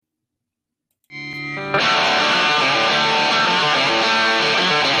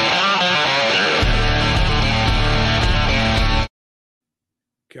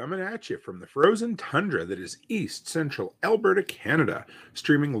Coming at you from the frozen tundra that is east central Alberta, Canada,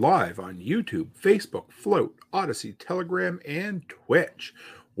 streaming live on YouTube, Facebook, Float, Odyssey, Telegram, and Twitch.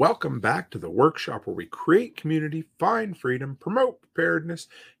 Welcome back to the workshop where we create community, find freedom, promote preparedness,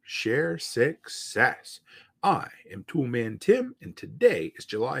 share success. I am Toolman Tim, and today is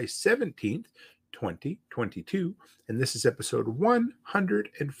July 17th, 2022, and this is episode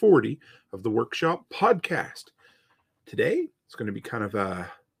 140 of the Workshop Podcast. Today, it's going to be kind of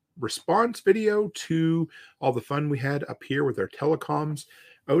a response video to all the fun we had up here with our telecoms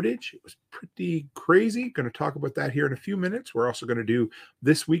outage. It was pretty crazy. Going to talk about that here in a few minutes. We're also going to do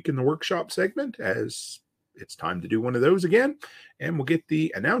this week in the workshop segment, as it's time to do one of those again, and we'll get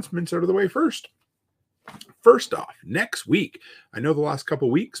the announcements out of the way first. First off, next week, I know the last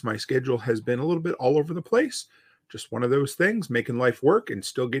couple weeks my schedule has been a little bit all over the place. Just one of those things, making life work and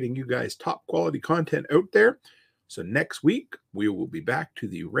still getting you guys top quality content out there. So next week, we will be back to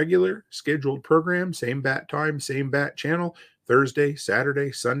the regular scheduled program, same bat time, same bat channel, Thursday,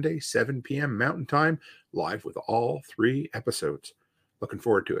 Saturday, Sunday, 7 p.m. Mountain Time, live with all 3 episodes. Looking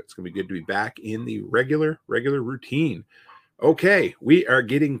forward to it. It's going to be good to be back in the regular routine. Okay, we are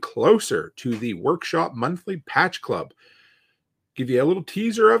getting closer to the Workshop Monthly Patch Club. Give you a little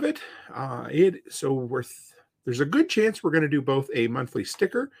teaser of it. There's a good chance we're going to do both a monthly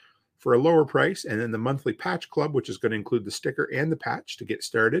sticker for a lower price, and then the monthly patch club, which is going to include the sticker and the patch to get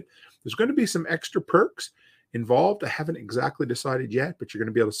started. There's going to be some extra perks involved. I haven't exactly decided yet, but you're going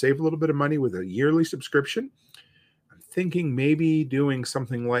to be able to save a little bit of money with a yearly subscription. I'm thinking maybe doing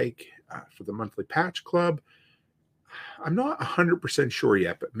something like for the monthly patch club. I'm not 100% sure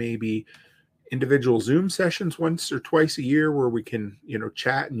yet, but maybe individual Zoom sessions once or twice a year where we can,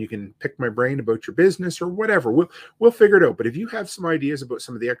 chat and you can pick my brain about your business or whatever. We'll figure it out. But if you have some ideas about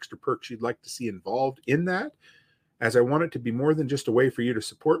some of the extra perks you'd like to see involved in that, as I want it to be more than just a way for you to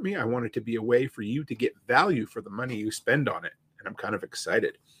support me, I want it to be a way for you to get value for the money you spend on it. And I'm kind of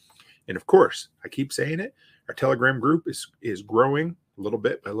excited. And of course, I keep saying it, our Telegram group is growing a little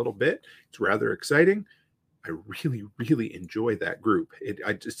bit by little bit. It's rather exciting. I really enjoy that group.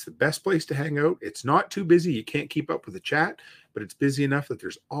 It's the best place to hang out. It's not too busy. You can't keep up with the chat, but it's busy enough that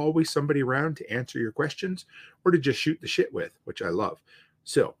there's always somebody around to answer your questions or to just shoot the shit with, which I love.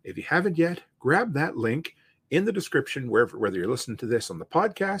 So if you haven't yet, grab that link in the description, whether you're listening to this on the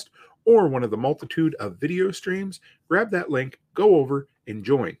podcast or one of the multitude of video streams. Grab that link, go over and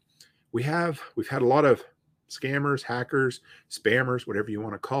join. We've had a lot of scammers, hackers, spammers, whatever you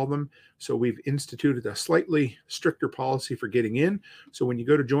want to call them. So we've instituted a slightly stricter policy for getting in. So when you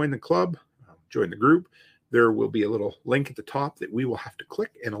go to join the club, join the group, there will be a little link at the top that we will have to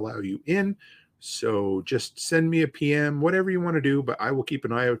click and allow you in. So just send me a PM, whatever you want to do, but I will keep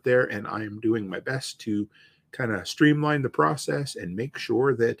an eye out there, and I am doing my best to kind of streamline the process and make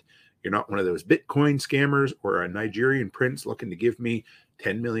sure that you're not one of those Bitcoin scammers or a Nigerian prince looking to give me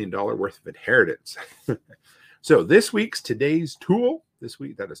 $10 million worth of inheritance. So today's tool,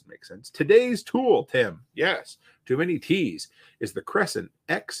 that doesn't make sense. Today's tool, Tim, yes, too many T's, is the Crescent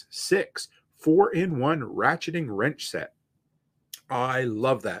X6 4-in-1 ratcheting wrench set. I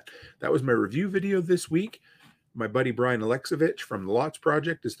love that. That was my review video this week. My buddy Brian Alexovich from the Lots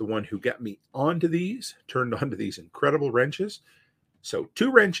Project is the one who got me turned onto these incredible wrenches. So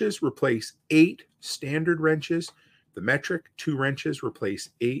 2 wrenches replace 8 standard wrenches. The metric 2 wrenches replace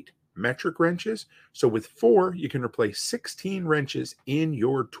 8 metric wrenches. So with 4, you can replace 16 wrenches in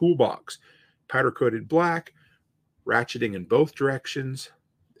your toolbox. Powder coated black, ratcheting in both directions.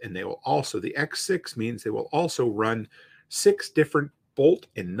 And the X6 means they will also run 6 different bolt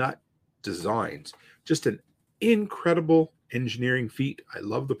and nut designs. Just an incredible engineering feat. I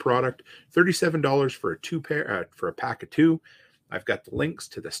love the product. $37 for a pack of 2. I've got the links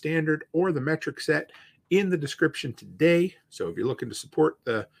to the standard or the metric set in the description today. So if you're looking to support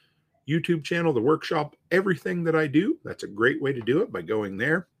the YouTube channel, the workshop, everything that I do, that's a great way to do it by going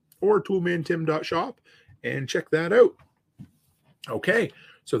there or toolmantim.shop and check that out. Okay,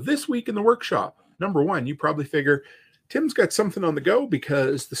 so this week in the workshop, number 1, you probably figure Tim's got something on the go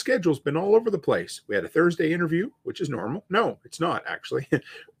because the schedule's been all over the place. We had a Thursday interview, which is normal. No, it's not actually.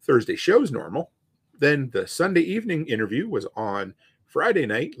 Thursday show's normal. Then the Sunday evening interview was on Friday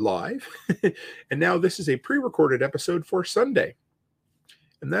night live. And now this is a pre-recorded episode for Sunday.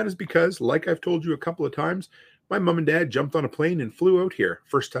 And that is because, like I've told you a couple of times, my mom and dad jumped on a plane and flew out here.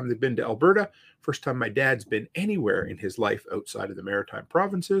 First time they've been to Alberta. First time my dad's been anywhere in his life outside of the Maritime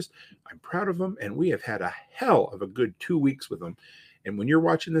provinces. I'm proud of them, and we have had a hell of a good 2 weeks with them. And when you're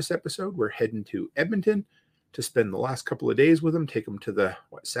watching this episode, we're heading to Edmonton to spend the last couple of days with them, take them to the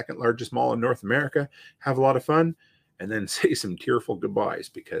second largest mall in North America, have a lot of fun. and then say some tearful goodbyes,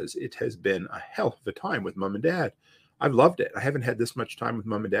 because it has been a hell of a time with mom and dad. I've loved it. I haven't had this much time with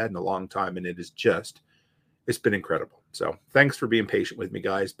mom and dad in a long time, and it's been incredible. So thanks for being patient with me,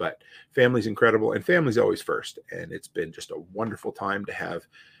 guys, but family's incredible, and family's always first. And it's been just a wonderful time to have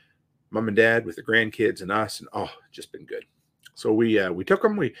mom and dad with the grandkids and us, and just been good. So we took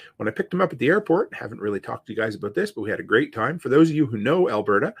them. When I picked them up at the airport, haven't really talked to you guys about this, but we had a great time. For those of you who know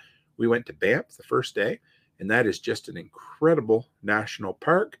Alberta, we went to Banff the first day, and that is just an incredible national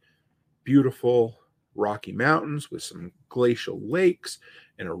park, beautiful Rocky Mountains with some glacial lakes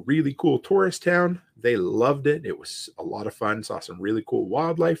and a really cool tourist town. They loved it. It was a lot of fun. Saw some really cool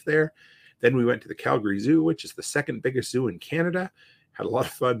wildlife there. Then we went to the Calgary Zoo, which is the second biggest zoo in Canada. Had a lot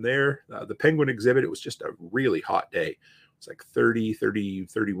of fun there. The penguin exhibit, it was just a really hot day. It's like 30,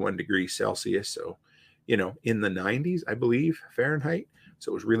 31 degrees Celsius. So, in the 90s, I believe, Fahrenheit.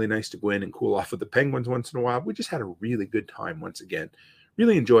 So it was really nice to go in and cool off with the penguins once in a while. We just had a really good time once again.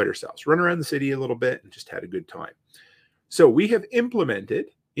 Really enjoyed ourselves. Run around the city a little bit and just had a good time. So we have implemented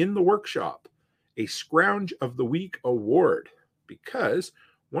in the workshop a Scrounge of the Week award, because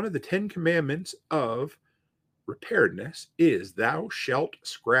one of the 10 commandments of preparedness is thou shalt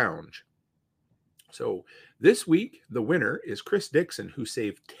scrounge. So this week, the winner is Chris Dixon, who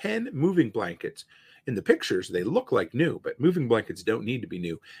saved 10 moving blankets. In the pictures, they look like new, but moving blankets don't need to be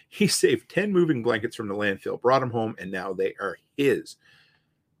new. He saved 10 moving blankets from the landfill, brought them home, and now they are his.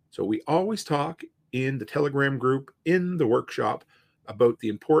 So we always talk in the Telegram group, in the workshop, about the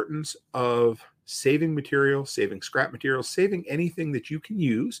importance of saving material, saving scrap material, saving anything that you can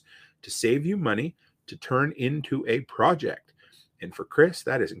use to save you money to turn into a project. And for Chris,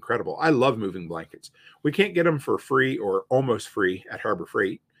 that is incredible. I love moving blankets. We can't get them for free or almost free at Harbor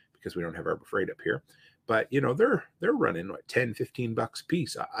Freight, because we don't have Harbor Freight up here. But, they're running, what, 10, 15 bucks a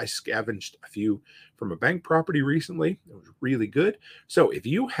piece. I scavenged a few from a bank property recently. It was really good. So if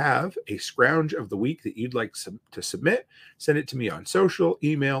you have a Scrounge of the Week that you'd like to submit, send it to me on social,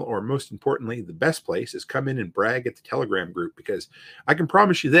 email, or most importantly, the best place is come in and brag at the Telegram group, because I can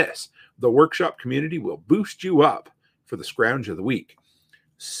promise you this, the workshop community will boost you up for the Scrounge of the Week.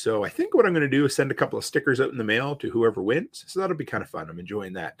 So I think what I'm going to do is send a couple of stickers out in the mail to whoever wins. So that'll be kind of fun. I'm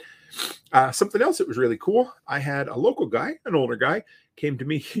enjoying that. Something else that was really cool. I had a local guy, an older guy, came to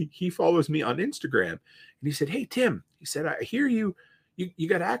me. He follows me on Instagram, and he said, "Hey, Tim," he said, "I hear you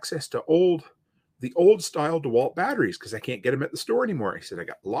got access to the old style DeWalt batteries, because I can't get them at the store anymore." He said, "I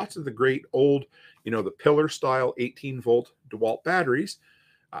got lots of the great old, the pillar style 18-volt DeWalt batteries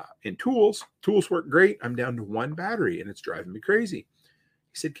in tools. Tools work great. I'm down to one battery, and it's driving me crazy."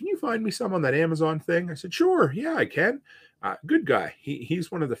 He said, "Can you find me some on that Amazon thing?" I said, "Sure. Yeah, I can." Good guy. He's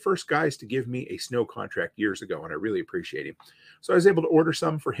one of the first guys to give me a snow contract years ago, and I really appreciate him. So I was able to order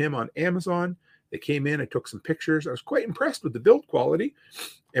some for him on Amazon. They came in. I took some pictures. I was quite impressed with the build quality.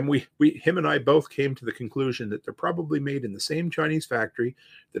 And him and I both came to the conclusion that they're probably made in the same Chinese factory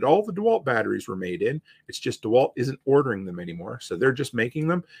that all the DeWalt batteries were made in. It's just DeWalt isn't ordering them anymore. So they're just making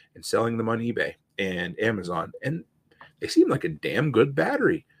them and selling them on eBay and Amazon. And they seem like a damn good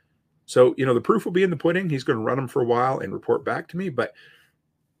battery. So, the proof will be in the pudding. He's going to run them for a while and report back to me. But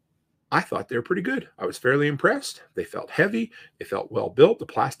I thought they were pretty good. I was fairly impressed. They felt heavy. They felt well built. The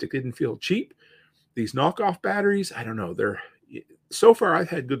plastic didn't feel cheap. These knockoff batteries, I don't know. So far, I've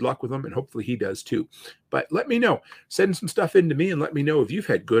had good luck with them, and hopefully he does too. But let me know. Send some stuff in to me and let me know if you've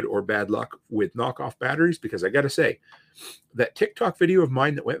had good or bad luck with knockoff batteries, because I got to say, that TikTok video of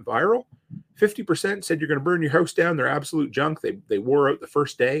mine that went viral, 50% said you're going to burn your house down. They're absolute junk. They wore out the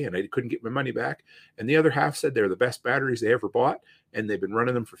first day, and I couldn't get my money back. And the other half said they're the best batteries they ever bought, and they've been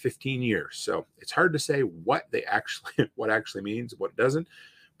running them for 15 years. So it's hard to say what actually means and what it doesn't.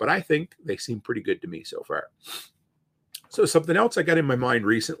 But I think they seem pretty good to me so far. So something else I got in my mind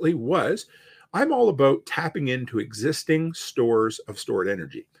recently was I'm all about tapping into existing stores of stored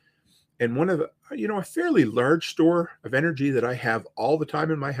energy. And one of the, a fairly large store of energy that I have all the time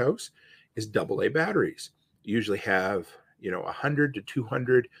in my house is AA batteries. You usually have, 100 to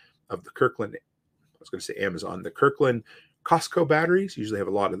 200 of the Kirkland, I was going to say Amazon, the Kirkland Costco batteries. Usually have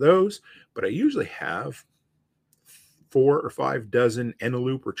a lot of those, but I usually have 4 or 5 dozen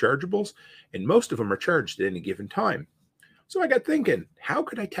Eneloop rechargeables, and most of them are charged at any given time. So I got thinking, how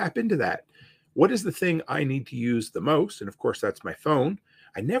could I tap into that? What is the thing I need to use the most? And of course, that's my phone.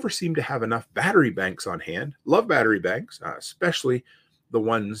 I never seem to have enough battery banks on hand. Love battery banks, especially the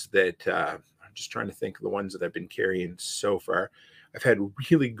ones that, I'm just trying to think of the ones that I've been carrying so far. I've had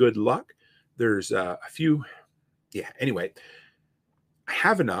really good luck. There's a few, anyway, I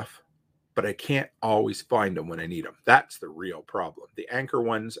have enough. but I can't always find them when I need them. That's the real problem. The Anker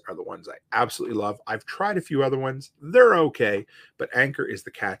ones are the ones I absolutely love. I've tried a few other ones. They're okay, but Anker is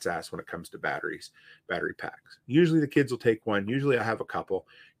the cat's ass when it comes to batteries, battery packs. Usually the kids will take one. Usually I have a couple.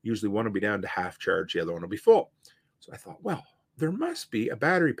 Usually one will be down to half charge. The other one will be full. So I thought, well, there must be a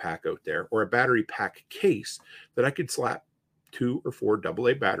battery pack out there or a battery pack case that I could slap 2 or 4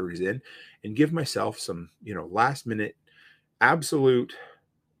 AA batteries in and give myself some, last minute absolute,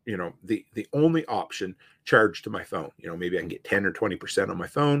 the only option charge to my phone. Maybe I can get 10 or 20% on my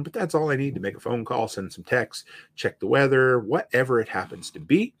phone, but that's all I need to make a phone call, send some texts, check the weather, whatever it happens to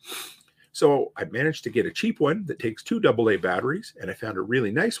be. So I managed to get a cheap one that takes 2 AA batteries, and I found a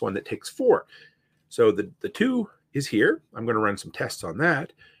really nice one that takes 4. So the 2 is here. I'm going to run some tests on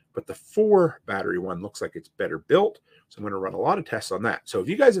that, but the 4 battery one looks like it's better built. So I'm going to run a lot of tests on that. So if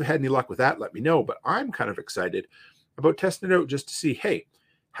you guys have had any luck with that, let me know. But I'm kind of excited about testing it out just to see, hey,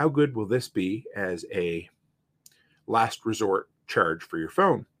 how good will this be as a last resort charge for your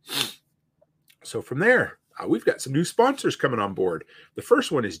phone? So from there, we've got some new sponsors coming on board. The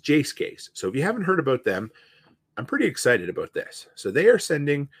first one is Jace Case. So if you haven't heard about them, I'm pretty excited about this. So they are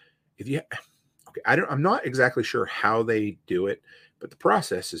sending, I'm not exactly sure how they do it, but the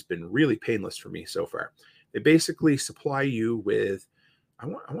process has been really painless for me so far. They basically supply you with, I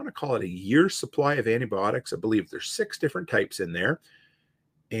want to call it a year's supply of antibiotics. I believe there's 6 different types in there.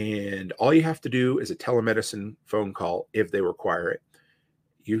 And all you have to do is a telemedicine phone call if they require it.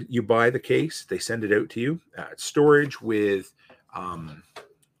 You buy the case, they send it out to you. Storage with,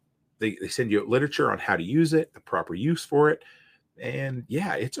 they send you out literature on how to use it, the proper use for it. And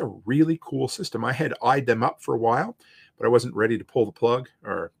yeah, it's a really cool system. I had eyed them up for a while, but I wasn't ready to pull the plug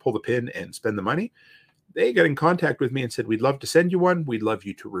or pull the pin and spend the money. They got in contact with me and said, we'd love to send you one. We'd love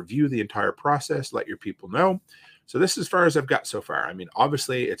you to review the entire process, let your people know. So this is as far as I've got so far. I mean,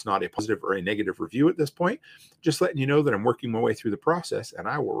 obviously it's not a positive or a negative review at this point, just letting you know that I'm working my way through the process, and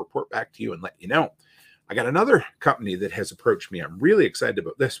I will report back to you and let you know. I got another company that has approached me. I'm really excited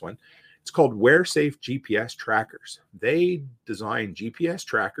about this one. It's called WearSafe GPS Trackers. They design GPS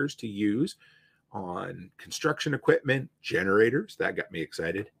trackers to use on construction equipment, generators, that got me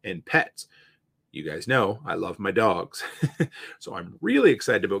excited, and pets. You guys know I love my dogs. So I'm really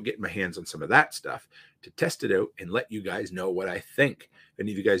excited about getting my hands on some of that stuff to test it out and let you guys know what I think. If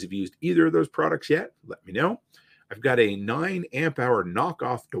any of you guys have used either of those products yet, let me know. I've got a 9 amp hour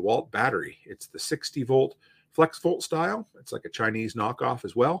knockoff DeWalt battery. It's the 60 volt flex volt style. It's like a Chinese knockoff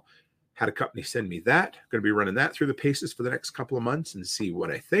as well. Had a company send me that. I'm going to be running that through the paces for the next couple of months and see what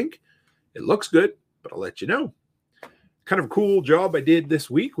I think. It looks good, but I'll let you know. Kind of a cool job I did this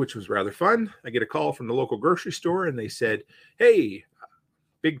week, which was rather fun. I get a call from the local grocery store and they said, hey,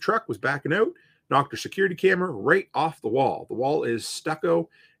 big truck was backing out, knocked our security camera right off the wall. The wall is stucco.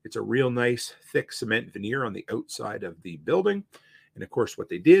 It's a real nice thick cement veneer on the outside of the building. And of course, what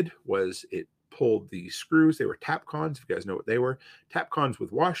they did was it pulled the screws. They were Tapcons, if you guys know what they were. Tapcons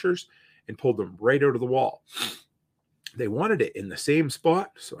with washers, and pulled them right out of the wall. They wanted it in the same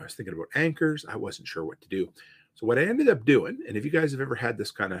spot, so I was thinking about anchors. I wasn't sure what to do. So what I ended up doing, and if you guys have ever had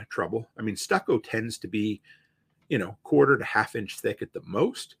this kind of trouble, I mean, stucco tends to be, 1/4 to 1/2 inch thick at the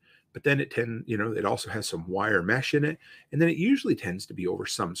most, but then it also has some wire mesh in it, and then it usually tends to be over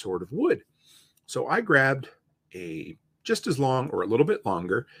some sort of wood. So I grabbed a just as long or a little bit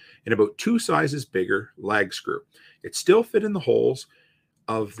longer and about 2 sizes bigger lag screw. It still fit in the holes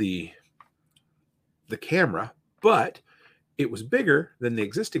of the camera, but it was bigger than the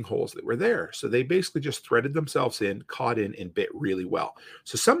existing holes that were there. So they basically just threaded themselves in, caught in, and bit really well.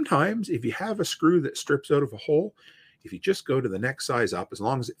 So sometimes if you have a screw that strips out of a hole, if you just go to the next size up, as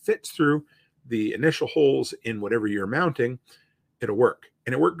long as it fits through the initial holes in whatever you're mounting, it'll work.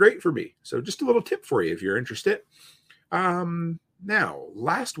 And it worked great for me. So just a little tip for you if you're interested. Now,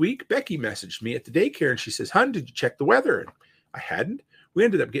 last week, Becky messaged me at the daycare and she says, "Hun, did you check the weather?" And I hadn't. We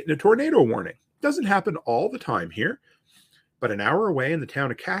ended up getting a tornado warning. Doesn't happen all the time here. But an hour away in the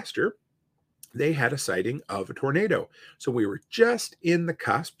town of Castor, they had a sighting of a tornado. So we were just in the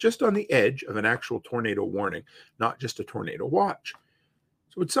cusp, just on the edge of an actual tornado warning, not just a tornado watch.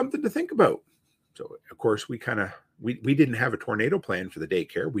 So it's something to think about. So, of course, we didn't have a tornado plan for the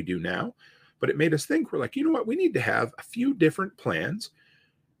daycare. We do now. But it made us think. We're like, you know what? We need to have a few different plans,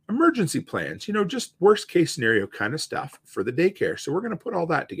 emergency plans, just worst case scenario kind of stuff for the daycare. So we're going to put all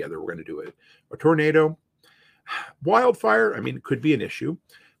that together. We're going to do a tornado. Wildfire, it could be an issue,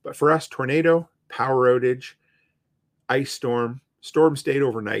 but for us, tornado, power outage, ice storm, storm stayed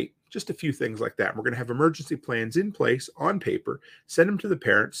overnight, just a few things like that. We're going to have emergency plans in place on paper, send them to the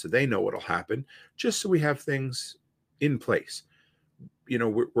parents so they know what'll happen, just so we have things in place.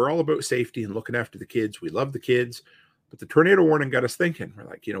 we're all about safety and looking after the kids. We love the kids, but the tornado warning got us thinking. We're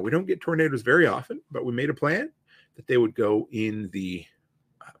like, we don't get tornadoes very often, but we made a plan that they would go in the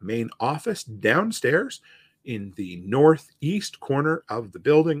main office downstairs in the northeast corner of the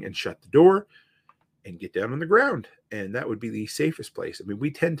building and shut the door and get down on the ground. And that would be the safest place. I mean,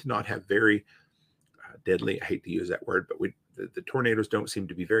 we tend to not have very deadly, I hate to use that word, but the tornadoes don't seem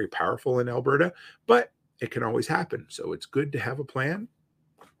to be very powerful in Alberta, but it can always happen. So it's good to have a plan.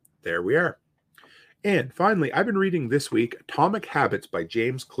 There we are. And finally, I've been reading this week Atomic Habits by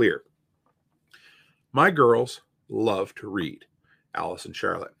James Clear. My girls love to read, Alice and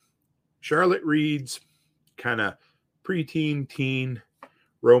Charlotte. Charlotte reads kind of preteen, teen,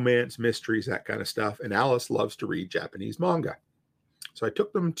 romance, mysteries, that kind of stuff. And Alice loves to read Japanese manga. So I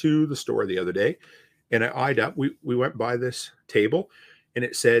took them to the store the other day and I eyed up. We went by this table and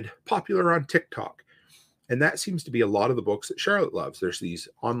it said popular on TikTok. And that seems to be a lot of the books that Charlotte loves. There's these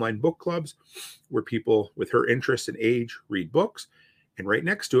online book clubs where people with her interests and age read books. And right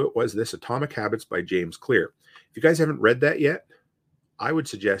next to it was this Atomic Habits by James Clear. If you guys haven't read that yet, I would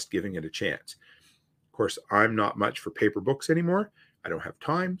suggest giving it a chance. Of course, I'm not much for paper books anymore. I don't have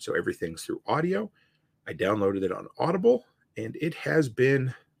time, so everything's through audio. I downloaded it on Audible, and it has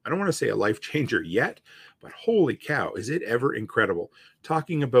been, I don't want to say a life changer yet, but holy cow, is it ever incredible.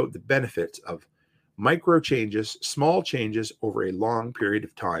 Talking about the benefits of micro changes, small changes over a long period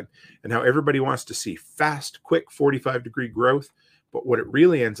of time, and how everybody wants to see fast, quick 45-degree growth. But what it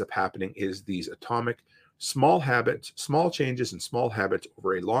really ends up happening is these atomic small habits, small changes and small habits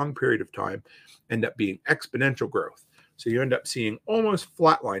over a long period of time end up being exponential growth. So you end up seeing almost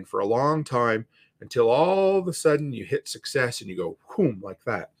flatline for a long time until all of a sudden you hit success and you go, boom, like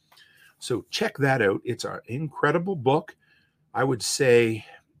that. So check that out. It's an incredible book. I would say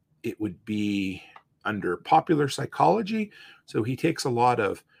it would be under popular psychology. So he takes a lot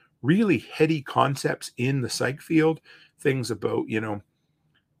of really heady concepts in the psych field, things about,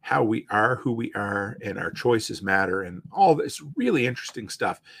 how we are, who we are, and our choices matter, and all this really interesting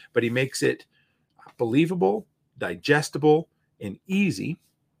stuff. But he makes it believable, digestible, and easy.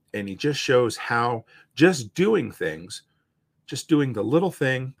 And he just shows how just doing things, just doing the little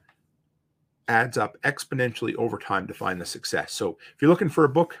thing, adds up exponentially over time to find the success. So if you're looking for a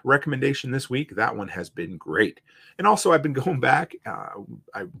book recommendation this week, that one has been great. And also I've been going back.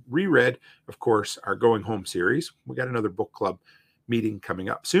 I reread, of course, our Going Home series. We got another book club meeting coming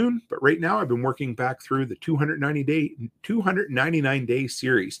up soon. But right now I've been working back through the 299 day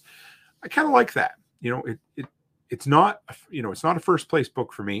series. I kind of like that. It's not a first place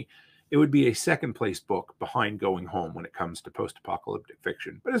book for me. It would be a second place book behind Going Home when it comes to post-apocalyptic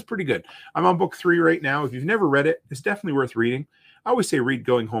fiction, but it's pretty good. I'm on book 3 right now. If you've never read it, it's definitely worth reading. I always say read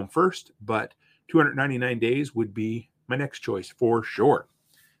Going Home first, but 299 days would be my next choice for sure.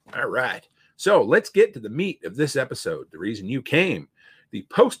 All right. So let's get to the meat of this episode. The reason you came, the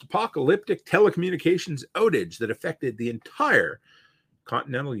post-apocalyptic telecommunications outage that affected the entire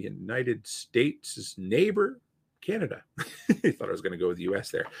continental United States' neighbor, Canada. I thought I was going to go with the US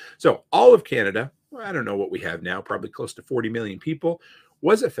there. So all of Canada, I don't know what we have now, probably close to 40 million people,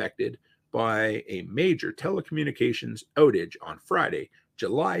 was affected by a major telecommunications outage on Friday,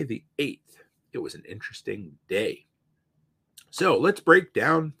 July the 8th. It was an interesting day. So let's break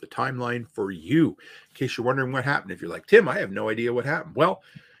down the timeline for you, in case you're wondering what happened. If you're like, Tim, I have no idea what happened. Well,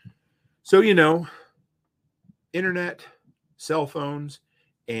 so internet, cell phones,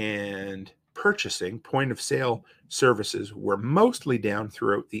 and purchasing point of sale services were mostly down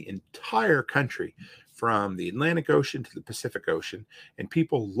throughout the entire country, from the Atlantic Ocean to the Pacific Ocean, and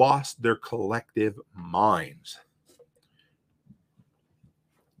people lost their collective minds.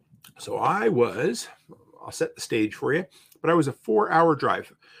 So I'll set the stage for you, but I was a 4-hour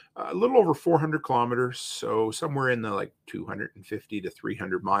drive, a little over 400 kilometers, so somewhere in the 250 to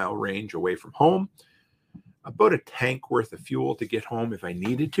 300 mile range away from home, about a tank worth of fuel to get home if I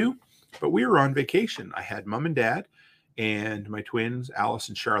needed to. But we were on vacation. I had mom and dad and my twins, Alice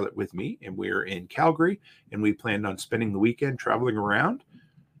and Charlotte, with me, and we were in Calgary, and we planned on spending the weekend traveling around.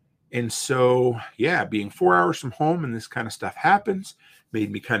 And so, being 4 hours from home and this kind of stuff happens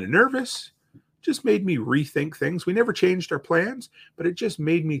made me kind of nervous, just made me rethink things. We never changed our plans, but it just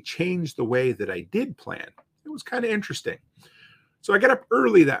made me change the way that I did plan. It was kind of interesting. So I got up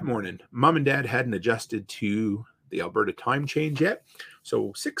early that morning. Mom and dad hadn't adjusted to the Alberta time change yet.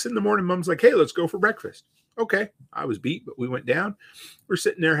 So 6 in the morning, mom's like, hey, let's go for breakfast. Okay. I was beat, but we went down. We're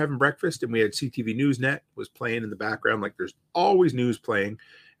sitting there having breakfast, and we had CTV Newsnet was playing in the background. Like there's always news playing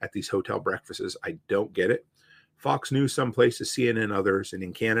at these hotel breakfasts. I don't get it. Fox News, some places, CNN, others. And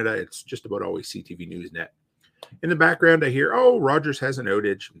in Canada, it's just about always CTV Newsnet. In the background, I hear, oh, Rogers has an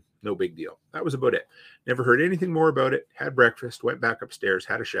outage. No big deal. That was about it. Never heard anything more about it. Had breakfast, went back upstairs,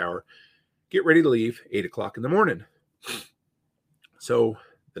 had a shower, get ready to leave, 8 o'clock in the morning. So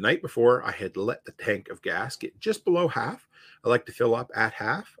the night before, I had let the tank of gas get just below half. I like to fill up at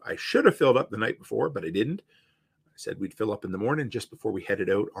half. I should have filled up the night before, but I didn't. I said we'd fill up in the morning just before we headed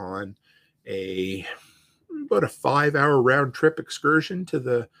out on about a 5-hour round trip excursion to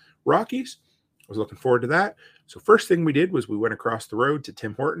the Rockies. I was looking forward to that. So first thing we did was we went across the road to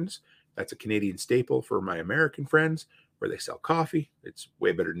Tim Hortons. That's a Canadian staple for my American friends, where they sell coffee. It's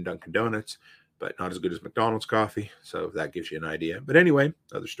way better than Dunkin' Donuts, but not as good as McDonald's coffee. So that gives you an idea. But anyway,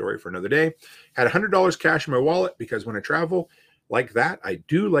 another story for another day. Had $100 cash in my wallet because when I travel like that, I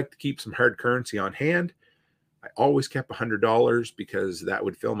do like to keep some hard currency on hand. I always kept $100 because that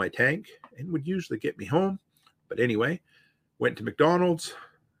would fill my tank and would usually get me home. But anyway, went to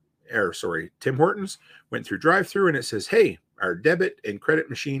Tim Hortons, went through drive-through, and it says, hey, our debit and credit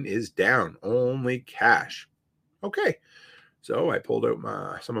machine is down, only cash. Okay. So I pulled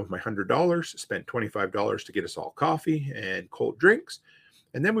out some of my $100, spent $25 to get us all coffee and cold drinks.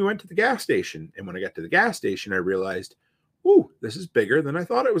 And then we went to the gas station. And when I got to the gas station, I realized, ooh, this is bigger than I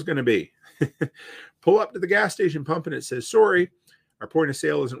thought it was going to be. Pull up to the gas station pump and it says, sorry, our point of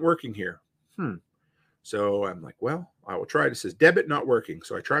sale isn't working here. So I'm like, well, I will try it. It says debit not working.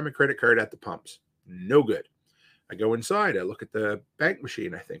 So I try my credit card at the pumps. No good. I go inside. I look at the bank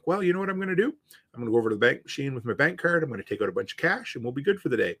machine. I think, well, you know what I'm going to do? I'm going to go over to the bank machine with my bank card. I'm going to take out a bunch of cash and we'll be good for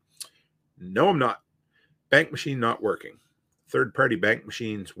the day. No, I'm not. Bank machine not working. Third-party bank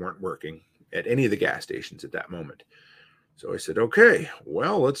machines weren't working at any of the gas stations at that moment. So I said, okay,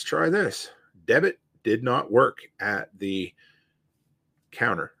 well, let's try this. Debit did not work at the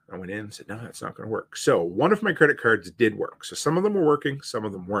counter. I went in and said, no, that's not going to work. So one of my credit cards did work. So some of them were working, some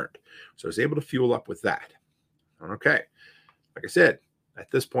of them weren't. So I was able to fuel up with that. Okay. Like I said, at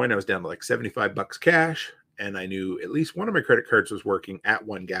this point, I was down to like $75 cash, and I knew at least one of my credit cards was working at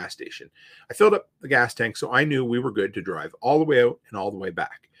one gas station. I filled up the gas tank, so I knew we were good to drive all the way out and all the way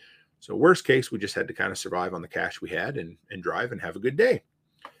back. So worst case, we just had to kind of survive on the cash we had and drive and have a good day.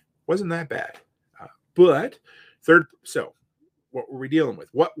 Wasn't that bad. So what were we dealing with?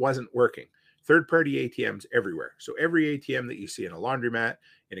 What wasn't working? Third-party ATMs everywhere. So every ATM that you see in a laundromat,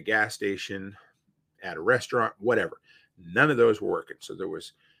 in a gas station, at a restaurant, whatever, none of those were working. So there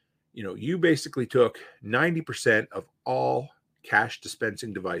was, you basically took 90% of all cash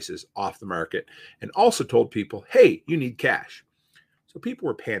dispensing devices off the market and also told people, hey, you need cash. So people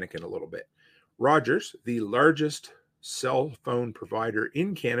were panicking a little bit. Rogers, the largest cell phone provider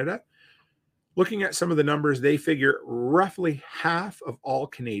in Canada, looking at some of the numbers, they figure roughly half of all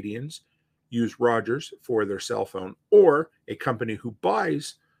Canadians use Rogers for their cell phone, or a company who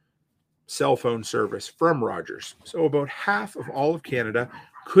buys cell phone service from Rogers. So about half of all of Canada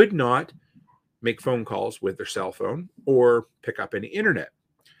could not make phone calls with their cell phone or pick up any internet.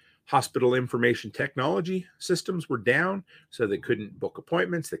 Hospital information technology systems were down, so they couldn't book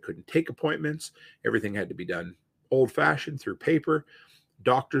appointments, they couldn't take appointments. Everything had to be done old-fashioned through paper.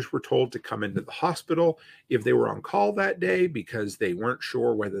 Doctors were told to come into the hospital if they were on call that day because they weren't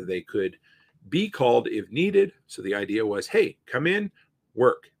sure whether they could be called if needed. So the idea was, hey, come in,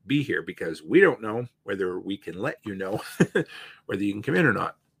 work, be here, because we don't know whether we can let you know whether you can come in or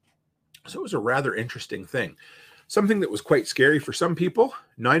not. So it was a rather interesting thing. Something that was quite scary for some people,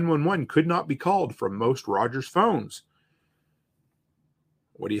 911 could not be called from most Rogers phones.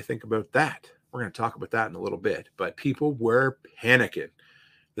 What do you think about that? We're going to talk about that in a little bit, but people were panicking.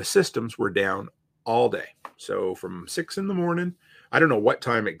 The systems were down all day. So from 6 in the morning, I don't know what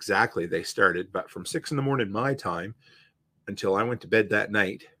time exactly they started, but from 6 in the morning, my time, until I went to bed that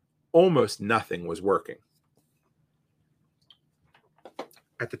night, almost nothing was working.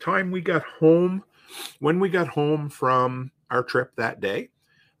 At the time we got home, when we got home from our trip that day,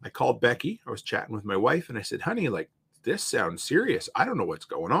 I called Becky. I was chatting with my wife and I said, honey, this sounds serious. I don't know what's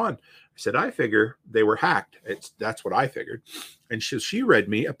going on. I said, I figure they were hacked. That's what I figured. And she read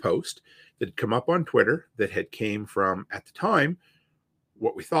me a post that had come up on Twitter that had came from, at the time,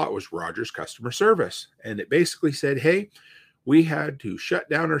 what we thought was Rogers customer service. And it basically said, hey, we had to shut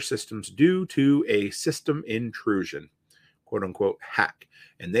down our systems due to a system intrusion, quote unquote hack,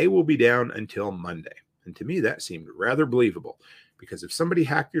 and they will be down until Monday. And to me, that seemed rather believable, because if somebody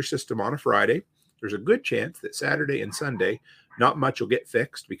hacked your system on a Friday, there's a good chance that Saturday and Sunday, not much will get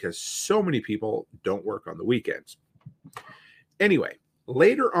fixed because so many people don't work on the weekends. Anyway,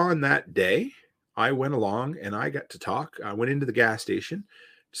 later on that day, I went along and I got to talk. I went into the gas station,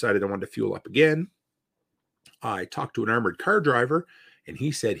 decided I wanted to fuel up again. I talked to an armored car driver, And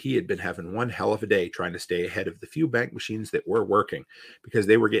he said he had been having one hell of a day trying to stay ahead of the few bank machines that were working because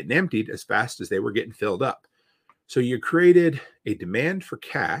they were getting emptied as fast as they were getting filled up. So you created a demand for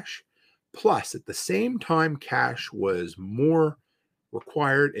cash, plus at the same time cash was more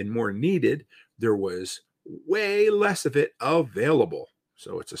required and more needed, there was way less of it available.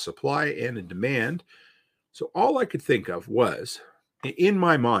 So it's a supply and a demand. So all I could think of was, in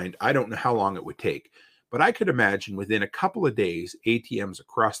my mind, I don't know how long it would take, but I could imagine within a couple of days, ATMs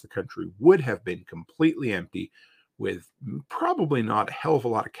across the country would have been completely empty with probably not a hell of a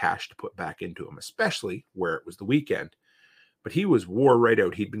lot of cash to put back into them, especially where it was the weekend. But he was wore right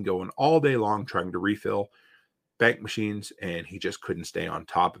out. He'd been going all day long trying to refill bank machines, and he just couldn't stay on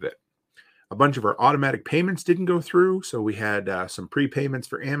top of it. A bunch of our automatic payments didn't go through, so we had some prepayments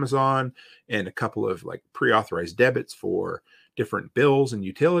for Amazon and a couple of like pre-authorized debits for different bills and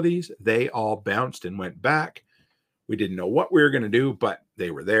utilities. They all bounced and went back. We didn't know what we were going to do, but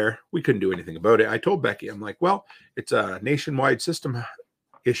they were there. We couldn't do anything about it. I told Becky, I'm like, well, it's a nationwide system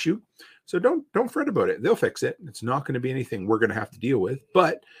issue, so don't fret about it. They'll fix it. It's not going to be anything we're going to have to deal with,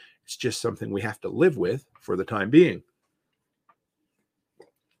 but it's just something we have to live with for the time being.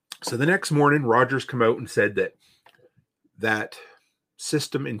 So the next morning, Rogers came out and said that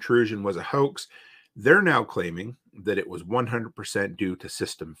system intrusion was a hoax. They're now claiming that it was 100% due to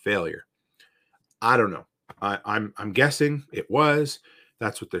system failure. I don't know. I'm guessing it was.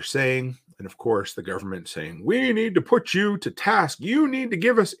 That's what they're saying. And of course, the government saying, we need to put you to task. You need to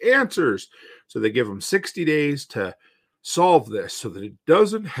give us answers. So they give them 60 days to solve this so that it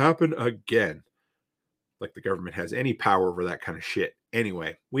doesn't happen again. Like the government has any power over that kind of shit.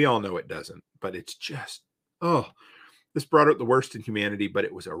 Anyway, we all know it doesn't, but it's just, this brought out the worst in humanity, but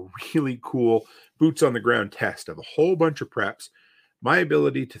it was a really cool boots on the ground test of a whole bunch of preps, my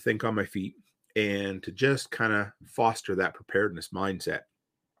ability to think on my feet, and to just kind of foster that preparedness mindset.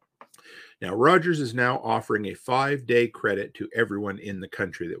 Now, Rogers is now offering a 5-day credit to everyone in the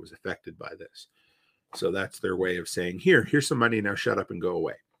country that was affected by this. So that's their way of saying, here's some money, now shut up and go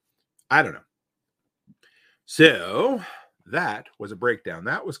away. I don't know. So that was a breakdown.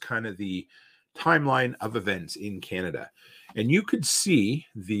 That was kind of the timeline of events in Canada. And you could see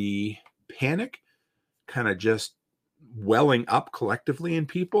the panic kind of just welling up collectively in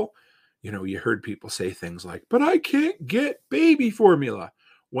people. You know, you heard people say things like, but I can't get baby formula.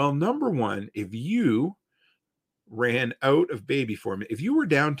 Well, number one, if you ran out of baby formula, if you were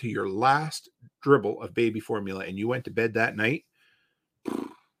down to your last dribble of baby formula and you went to bed that night,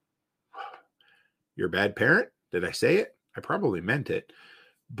 you're a bad parent. Did I say it? I probably meant it.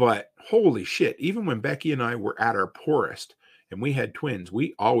 But holy shit, even when Becky and I were at our poorest and we had twins,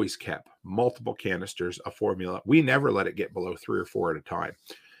 we always kept multiple canisters of formula. We never let it get below 3 or 4 at a time.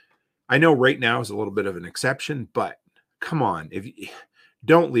 I know right now is a little bit of an exception, but come on,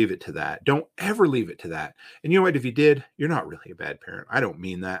 don't leave it to that. Don't ever leave it to that. And you know what? If you did, you're not really a bad parent. I don't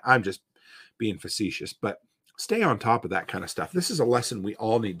mean that. I'm just being facetious, but stay on top of that kind of stuff. This is a lesson we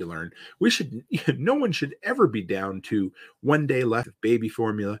all need to learn. No one should ever be down to 1 day left of baby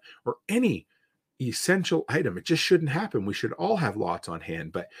formula or any essential item. It just shouldn't happen. We should all have lots on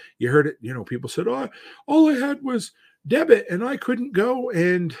hand. But you heard it, people said, all I had was debit and I couldn't go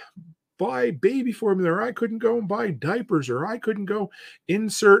and buy baby formula, or I couldn't go and buy diapers, or I couldn't go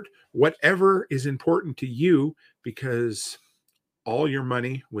insert whatever is important to you because all your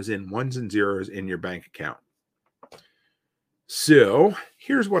money was in ones and zeros in your bank account. So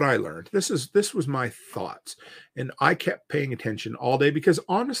here's what I learned. This was my thoughts, and I kept paying attention all day because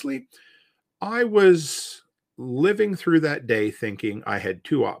honestly, I was living through that day thinking I had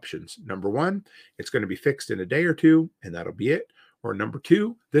two options. Number one, it's going to be fixed in a day or two, and that'll be it. Or number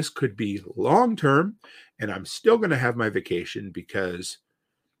two, this could be long-term, and I'm still going to have my vacation because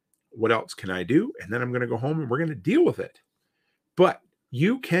what else can I do? And then I'm going to go home and we're going to deal with it. But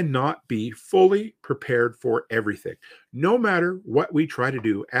you cannot be fully prepared for everything, no matter what we try to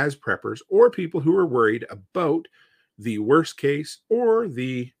do as preppers or people who are worried about the worst case or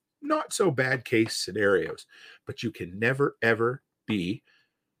the not so bad case scenarios. But you can never, ever be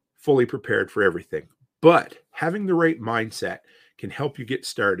fully prepared for everything. But having the right mindset can help you get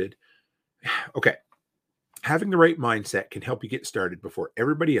started. Okay. Having the right mindset can help you get started before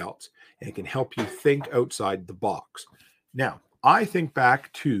everybody else, and it can help you think outside the box. Now, I think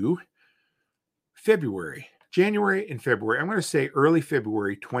back to January and February. I'm going to say early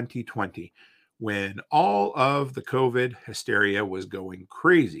February 2020, when all of the COVID hysteria was going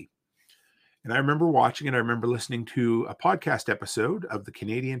crazy. And I remember watching it. I remember listening to a podcast episode of the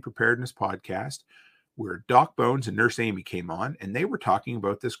Canadian Preparedness Podcast where Doc Bones and Nurse Amy came on, and they were talking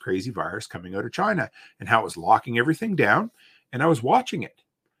about this crazy virus coming out of China and how it was locking everything down. and I was watching it.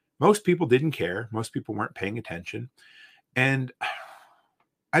 Most people didn't care. Most people weren't paying attention. And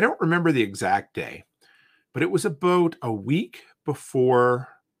I don't remember the exact day, but it was about a week before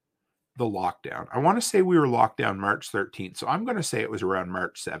the lockdown. I want to say we were locked down March 13th. So I'm going to say it was around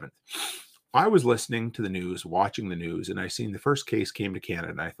March 7th. I was listening to the news, watching the news, and I seen the first case came to Canada.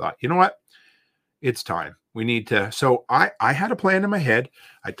 And I thought, you know what? It's time. We need to. So I had a plan in my head.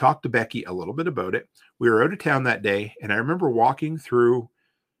 I talked to Becky a little bit about it. We were out of town that day. And I remember walking through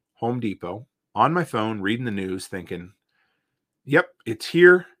Home Depot on my phone, reading the news, thinking, yep, it's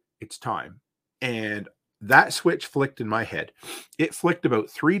here. It's time. And that switch flicked in my head. It flicked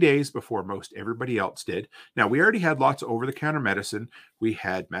about 3 days before most everybody else did. Now, we already had lots of over-the-counter medicine. We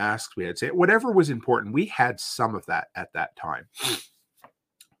had masks. We had whatever was important. We had some of that at that time.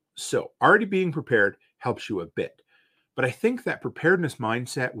 So already being prepared helps you a bit. But I think that preparedness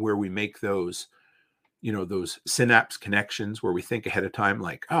mindset where we make those, those synapse connections where we think ahead of time,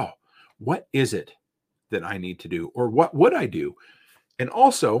 like, oh, what is it that I need to do? Or what would I do? And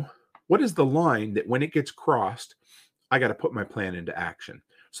also, what is the line that when it gets crossed, I got to put my plan into action?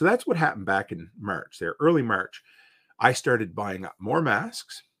 So that's what happened back in March, there, early March. I started buying up more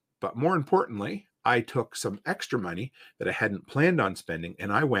masks, but more importantly, I took some extra money that I hadn't planned on spending,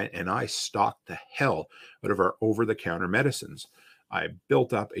 and I went and I stocked the hell out of our over-the-counter medicines. I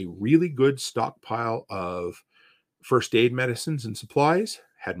built up a really good stockpile of first aid medicines and supplies,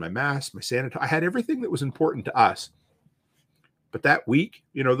 had my mask, my sanitizer. I had everything that was important to us. But that week,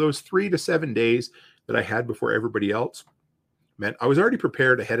 those 3 to 7 days that I had before everybody else meant I was already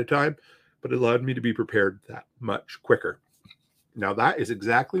prepared ahead of time, but it allowed me to be prepared that much quicker. Now, that is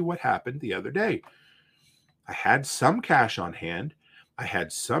exactly what happened the other day. I had some cash on hand. I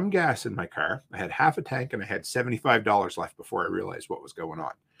had some gas in my car. I had half a tank and I had $75 left before I realized what was going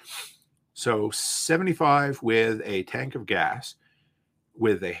on. So 75 with a tank of gas,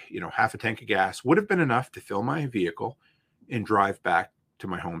 with a, half a tank of gas would have been enough to fill my vehicle and drive back to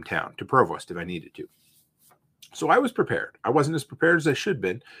my hometown, to Provost, if I needed to. So I was prepared. I wasn't as prepared as I should have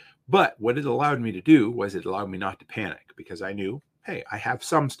been, but what it allowed me to do was it allowed me not to panic because I knew, hey, I have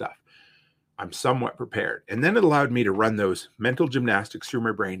some stuff. I'm somewhat prepared. And then it allowed me to run those mental gymnastics through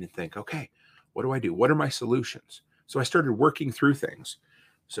my brain and think, okay, what do I do? What are my solutions? So I started working through things.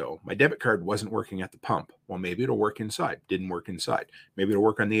 So my debit card wasn't working at the pump. Well, maybe it'll work inside. Didn't work inside. Maybe it'll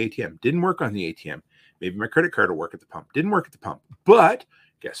work on the ATM. Didn't work on the ATM. Maybe my credit card will work at the pump. Didn't work at the pump. But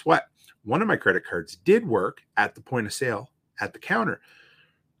guess what? One of my credit cards did work at the point of sale at the counter.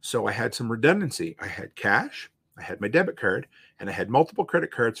 So I had some redundancy. I had cash, I had my debit card, and I had multiple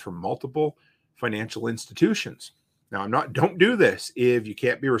credit cards from multiple financial institutions. Now, don't do this if you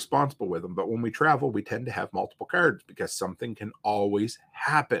can't be responsible with them. But when we travel, we tend to have multiple cards because something can always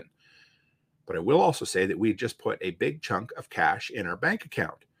happen. But I will also say that we just put a big chunk of cash in our bank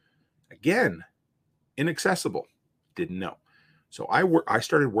account. Again, inaccessible. Didn't know. So I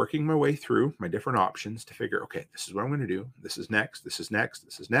started working my way through my different options to figure, okay, this is what I'm going to do. This is next. This is next.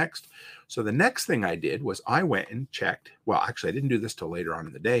 This is next. So the next thing I did was I went and checked. Well, actually, I didn't do this till later on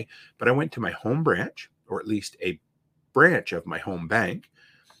in the day, but I went to my home branch, or at least a branch of my home bank,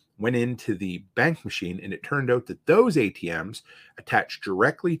 went into the bank machine, and it turned out that those ATMs attached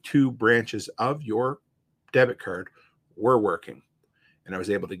directly to branches of your debit card were working. And I was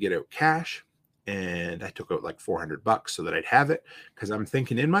able to get out cash. And I took out like $400 so that I'd have it, because I'm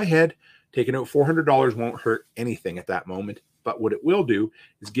thinking in my head, taking out $400 won't hurt anything at that moment. But what it will do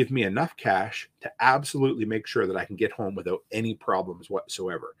is give me enough cash to absolutely make sure that I can get home without any problems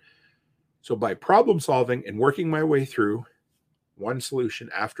whatsoever. So by problem solving and working my way through one solution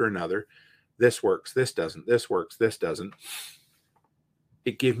after another, this works, this doesn't, this works, this doesn't,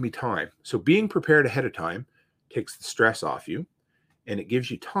 it gave me time. So being prepared ahead of time takes the stress off you. And it gives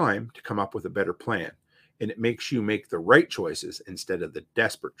you time to come up with a better plan. And it makes you make the right choices instead of the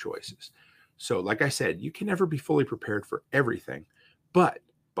desperate choices. So like I said, you can never be fully prepared for everything. But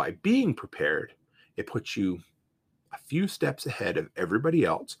by being prepared, it puts you a few steps ahead of everybody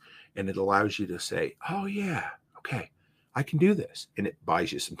else. And it allows you to say, oh yeah, okay, I can do this. And it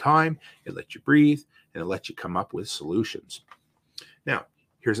buys you some time. It lets you breathe. And it lets you come up with solutions. Now,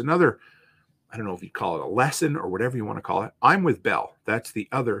 here's another, I don't know if you call it a lesson or whatever you want to call it. I'm with Bell. That's the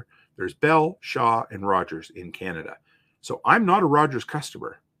other. There's Bell, Shaw, and Rogers in Canada. So I'm not a Rogers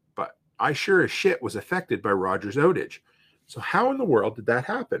customer, but I sure as shit was affected by Rogers outage. So how in the world did that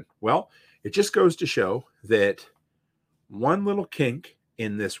happen? Well, it just goes to show that one little kink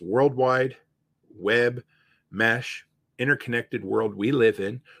in this worldwide web mesh interconnected world we live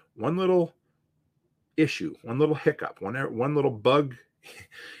in, one little issue, one little hiccup, one little bug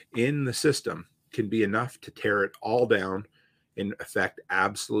in the system can be enough to tear it all down and affect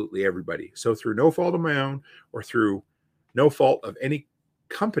absolutely everybody. So through no fault of my own or through no fault of any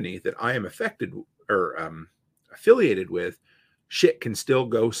company that I am affected or affiliated with, shit can still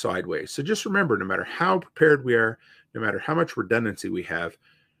go sideways. So just remember, no matter how prepared we are, no matter how much redundancy we have,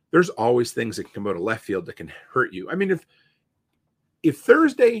 there's always things that can come out of left field that can hurt you. I mean, if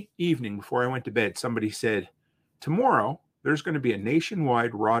Thursday evening before I went to bed, somebody said, tomorrow there's going to be a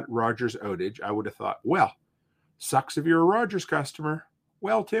nationwide Rogers outage, I would have thought, well, sucks if you're a Rogers customer.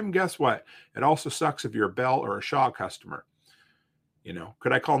 Well, Tim, guess what? It also sucks if you're a Bell or a Shaw customer. You know,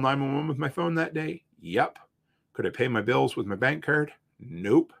 could I call 911 with my phone that day? Yep. Could I pay my bills with my bank card?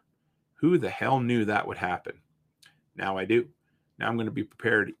 Nope. Who the hell knew that would happen? Now I do. Now I'm going to be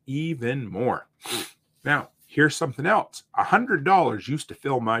prepared even more. Now, here's something else. $100 used to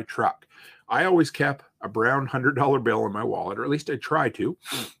fill my truck. I always kept a brown $100 bill in my wallet, or at least I tried to,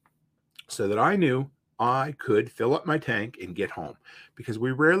 so that I knew I could fill up my tank and get home, because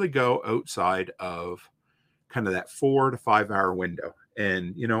we rarely go outside of kind of that 4 to 5 hour window.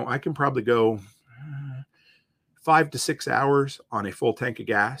 And, you know, I can probably go 5 to 6 hours on a full tank of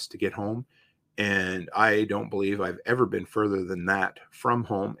gas to get home. And I don't believe I've ever been further than that from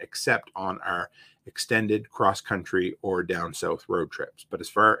home, except on our extended cross country or down south road trips. But as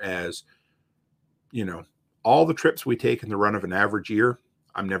far as, you know, all the trips we take in the run of an average year,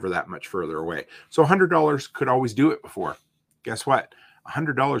 I'm never that much further away. So $100 could always do it before. Guess what?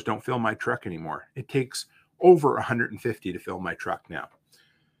 $100 don't fill my truck anymore. It takes over $150 to fill my truck now.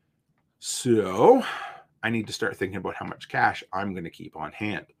 So I need to start thinking about how much cash I'm going to keep on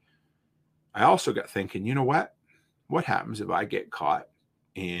hand. I also got thinking, you know what? What happens if I get caught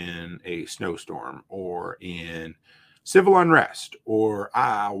in a snowstorm or in civil unrest or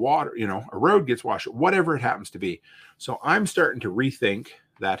water, you know, a road gets washed, whatever it happens to be. So I'm starting to rethink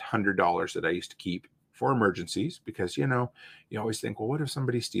that $100 that I used to keep for emergencies, because, you know, you always think, well, what if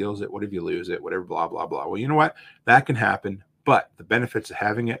somebody steals it? What if you lose it? Whatever, blah, blah, blah. Well, you know what? That can happen, but the benefits of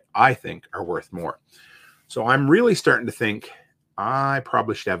having it, I think, are worth more. So I'm really starting to think I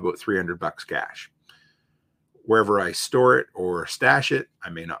probably should have about $300 cash. Wherever I store it or stash it,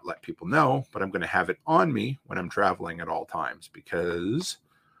 I may not let people know, but I'm going to have it on me when I'm traveling at all times, because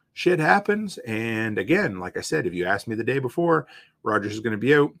shit happens. And again, like I said, if you asked me the day before Rogers is going to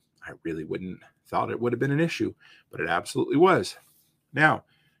be out, I really wouldn't thought it would have been an issue, but it absolutely was. Now,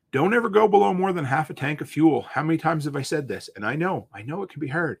 don't ever go below more than half a tank of fuel. How many times have I said this? And I know it can be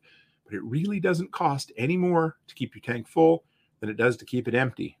hard, but it really doesn't cost any more to keep your tank full than it does to keep it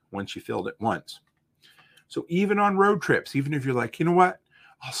empty once you filled it once. So even on road trips, even if you're like, you know what,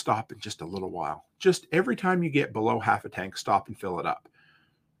 I'll stop in just a little while. Just every time you get below half a tank, stop and fill it up.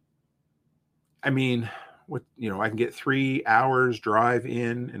 I mean, I can get 3 hours drive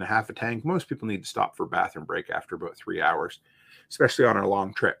in a half a tank. Most people need to stop for a bathroom break after about 3 hours, especially on our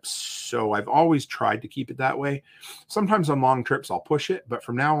long trips. So I've always tried to keep it that way. Sometimes on long trips, I'll push it, but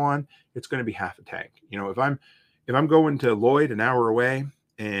from now on, it's going to be half a tank. You know, if I'm going to Lloyd an hour away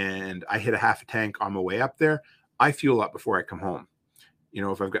and I hit a half a tank on my way up there, I fuel up before I come home. You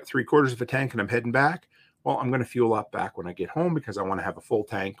know, if I've got 3/4 of a tank and I'm heading back, well, I'm going to fuel up back when I get home, because I want to have a full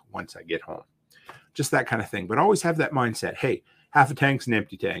tank once I get home. Just that kind of thing. But always have that mindset. Hey, half a tank's an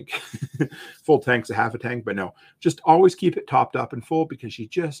empty tank. Full tank's a half a tank. But no, just always keep it topped up and full, because you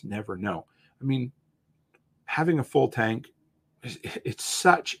just never know. I mean, having a full tank, it's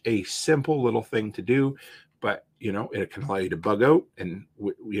such a simple little thing to do, but, you know, it can allow you to bug out and,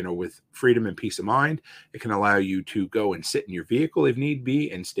 you know, with freedom and peace of mind. It can allow you to go and sit in your vehicle if need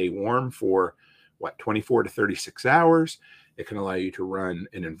be and stay warm for 24 to 36 hours. It can allow you to run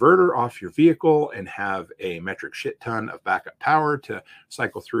an inverter off your vehicle and have a metric shit ton of backup power to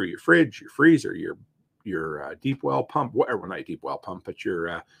cycle through your fridge, your freezer, your deep well pump, whatever, not deep well pump, but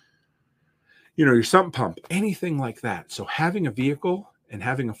your sump pump, anything like that. So having a vehicle and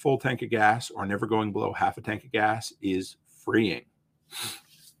having a full tank of gas or never going below half a tank of gas is freeing.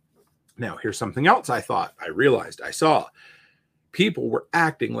 Now, here's something else I saw. People were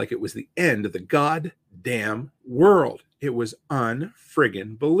acting like it was the end of the goddamn world. It was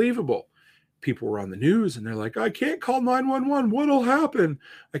unfriggin' believable. People were on the news and they're like, I can't call 911. What'll happen?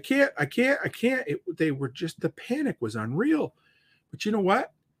 I can't. The panic was unreal. But you know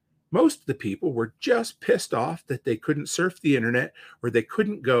what? Most of the people were just pissed off that they couldn't surf the internet or they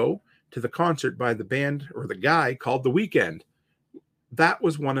couldn't go to the concert by the band or the guy called The Weeknd. That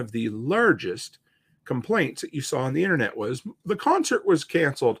was one of the largest complaints that you saw on the internet, was the concert was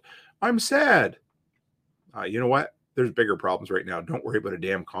canceled. I'm sad. You know what? There's bigger problems right now. Don't worry about a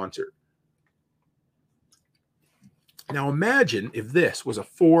damn concert. Now imagine if this was a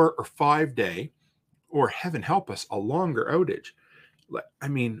 4 or 5 day or heaven help us, a longer outage. I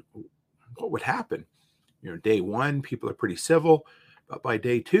mean, what would happen? Day one, people are pretty civil. But by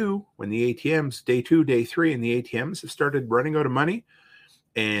day two, when the ATMs, day two, day three, and the ATMs have started running out of money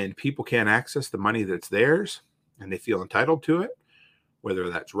and people can't access the money that's theirs and they feel entitled to it, whether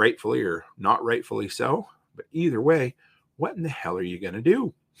that's rightfully or not rightfully so. But either way, what in the hell are you going to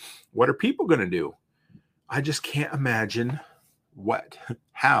do? What are people going to do? I just can't imagine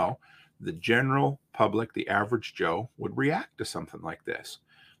how the general public, the average Joe, would react to something like this.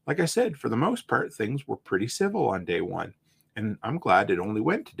 Like I said, for the most part, things were pretty civil on day one. And I'm glad it only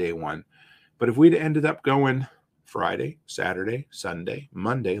went to day one. But if we'd ended up going Friday, Saturday, Sunday,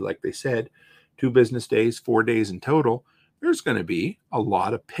 Monday, like they said, 2 business days, 4 days in total, there's going to be a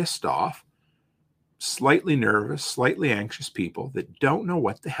lot of pissed off, slightly nervous, slightly anxious people that don't know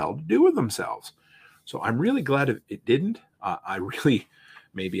what the hell to do with themselves. So I'm really glad it didn't.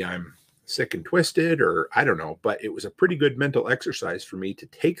 Maybe I'm sick and twisted, or I don't know, but it was a pretty good mental exercise for me to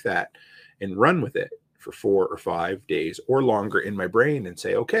take that and run with it for 4 or 5 days or longer in my brain and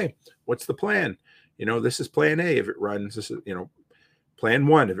say, okay, what's the plan? This is plan A if it runs, this is, plan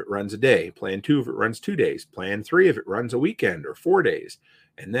 1 if it runs a day, plan 2 if it runs 2 days, plan 3 if it runs a weekend or 4 days.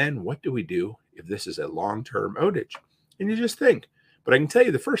 And then what do we do if this is a long-term outage? And you just think. But I can tell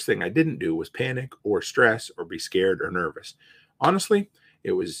you the first thing I didn't do was panic or stress or be scared or nervous. Honestly,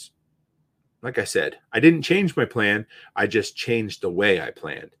 it was, like I said, I didn't change my plan. I just changed the way I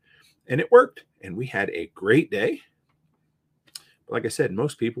planned. And it worked. And we had a great day. But like I said,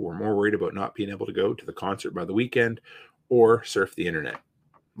 most people were more worried about not being able to go to the concert by the weekend or surf the internet.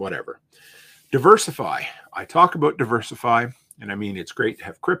 Whatever. Diversify. I talk about diversify. And I mean, it's great to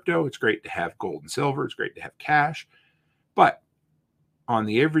have crypto. It's great to have gold and silver. It's great to have cash. But on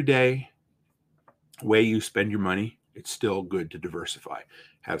the everyday way you spend your money, it's still good to diversify.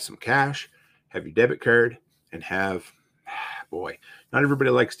 Have some cash, have your debit card, and have, boy, not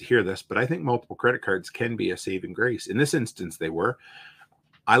everybody likes to hear this, but I think multiple credit cards can be a saving grace. In this instance, they were.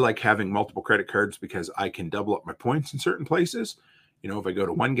 I like having multiple credit cards because I can double up my points in certain places. If I go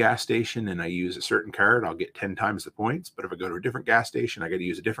to one gas station and I use a certain card, I'll get 10 times the points. But if I go to a different gas station, I got to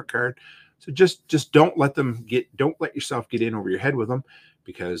use a different card. So just don't let yourself get in over your head with them,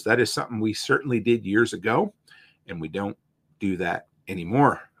 because that is something we certainly did years ago, and we don't do that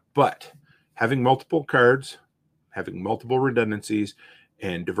anymore. But having multiple cards, having multiple redundancies,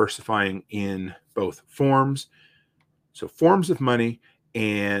 and diversifying in both forms, so forms of money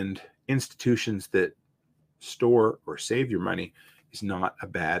and institutions that store or save your money, is not a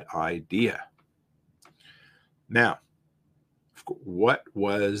bad idea. Now, what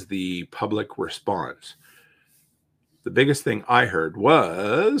was the public response? The biggest thing I heard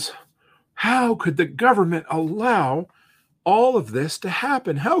was, how could the government allow all of this to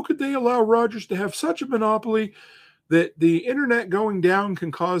happen? How could they allow Rogers to have such a monopoly that the internet going down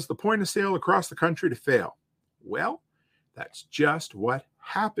can cause the point of sale across the country to fail? Well, that's just what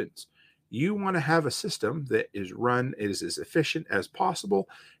happens. You want to have a system that is as efficient as possible.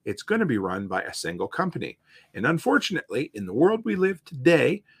 It's going to be run by a single company. And unfortunately, in the world we live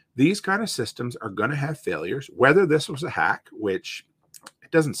today, these kind of systems are going to have failures, whether this was a hack, which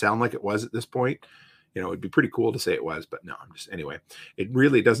it doesn't sound like it was at this point. It'd be pretty cool to say it was, but no, anyway, it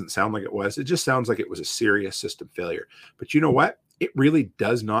really doesn't sound like it was. It just sounds like it was a serious system failure. But you know what? It really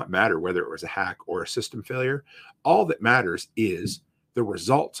does not matter whether it was a hack or a system failure. All that matters is the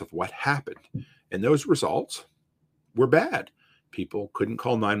results of what happened. And those results were bad. People couldn't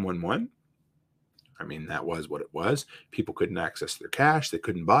call 911. I mean, that was what it was. People couldn't access their cash. They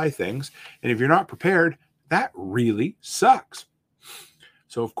couldn't buy things. And if you're not prepared, that really sucks.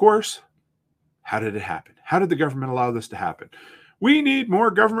 So, of course, how did it happen? How did the government allow this to happen? We need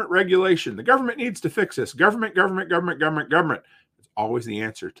more government regulation. The government needs to fix this. Government. It's always the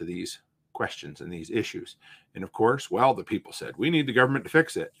answer to these questions and these issues. And of course, the people said, we need the government to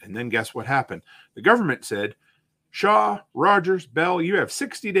fix it. And then guess what happened? The government said, Shaw, Rogers, Bell, you have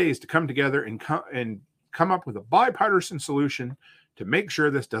 60 days to come together and come up with a bipartisan solution to make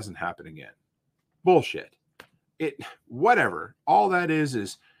sure this doesn't happen again. Bullshit. Whatever. All that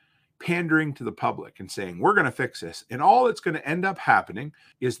is pandering to the public and saying, we're going to fix this. And all that's going to end up happening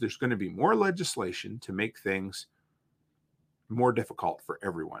is there's going to be more legislation to make things more difficult for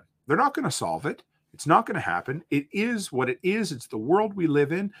everyone. They're not going to solve it. It's not going to happen. It is what it is. It's the world we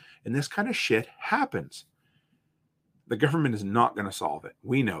live in, and this kind of shit happens. The government is not going to solve it.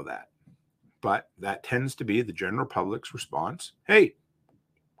 We know that. But that tends to be the general public's response. Hey,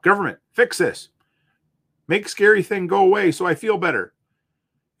 government, fix this. Make scary thing go away so I feel better.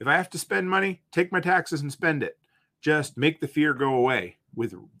 If I have to spend money, take my taxes and spend it. Just make the fear go away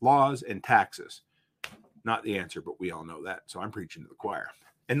with laws and taxes. not the answer, but we all know that. So I'm preaching to the choir.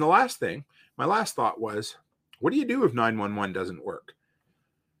 And the last thing, my last thought was, what do you do if 911 doesn't work?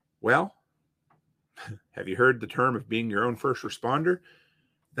 Well, have you heard the term of being your own first responder?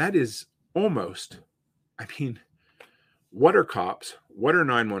 That is almost, I mean, what are cops? What are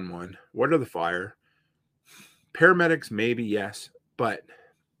 911? What are the fire? Paramedics, maybe, yes. But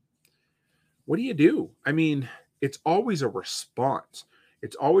what do you do? I mean, it's always a response.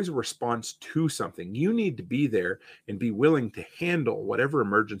 It's always a response to something. You need to be there and be willing to handle whatever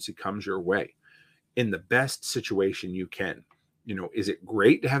emergency comes your way in the best situation you can. You know, is it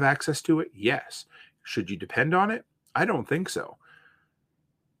great to have access to it? Yes. Should you depend on it? I don't think so.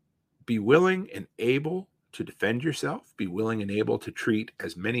 Be willing and able to defend yourself. Be willing and able to treat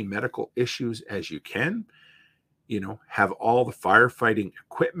as many medical issues as you can. You know, have all the firefighting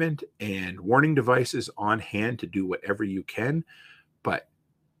equipment and warning devices on hand to do whatever you can. But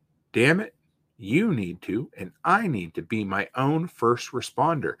damn it, you need to, and I need to be my own first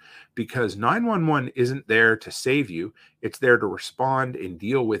responder, because 911 isn't there to save you. It's there to respond and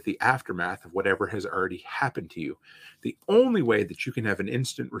deal with the aftermath of whatever has already happened to you. The only way that you can have an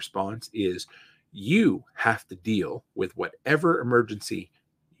instant response is you have to deal with whatever emergency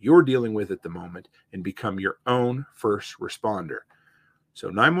you're dealing with at the moment and become your own first responder. So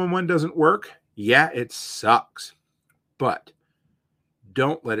 911 doesn't work. Yeah, it sucks, but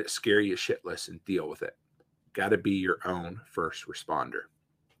don't let it scare you shitless and deal with it. Got to be your own first responder.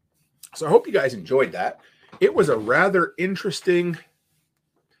 So I hope you guys enjoyed that. It was a rather interesting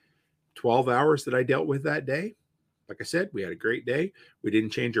 12 hours that I dealt with that day. Like I said, we had a great day. We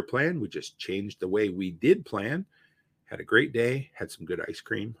didn't change our plan. We just changed the way we did plan. Had a great day. Had some good ice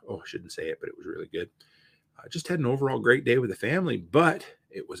cream. Oh, I shouldn't say it, but it was really good. Just had an overall great day with the family, but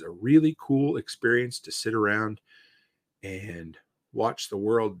it was a really cool experience to sit around and watch the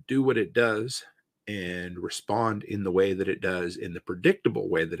world do what it does and respond in the way that it does, in the predictable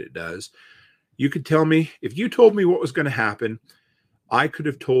way that it does. You could tell me, if you told me what was going to happen, I could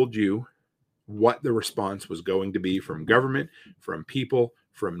have told you what the response was going to be from government, from people,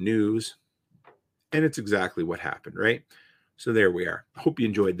 from news. And it's exactly what happened, right? So there we are. I hope you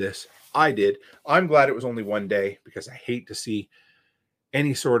enjoyed this. I did. I'm glad it was only one day, because I hate to see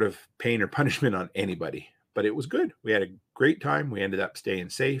any sort of pain or punishment on anybody. But it was good. We had a great time. We ended up staying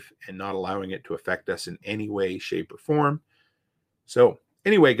safe and not allowing it to affect us in any way, shape, or form. So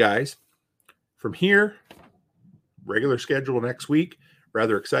anyway, guys, from here, regular schedule next week.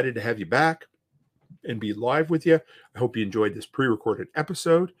 Rather excited to have you back and be live with you. I hope you enjoyed this pre-recorded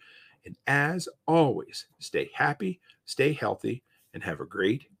episode. And as always, stay happy, stay healthy, and have a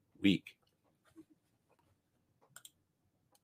great week.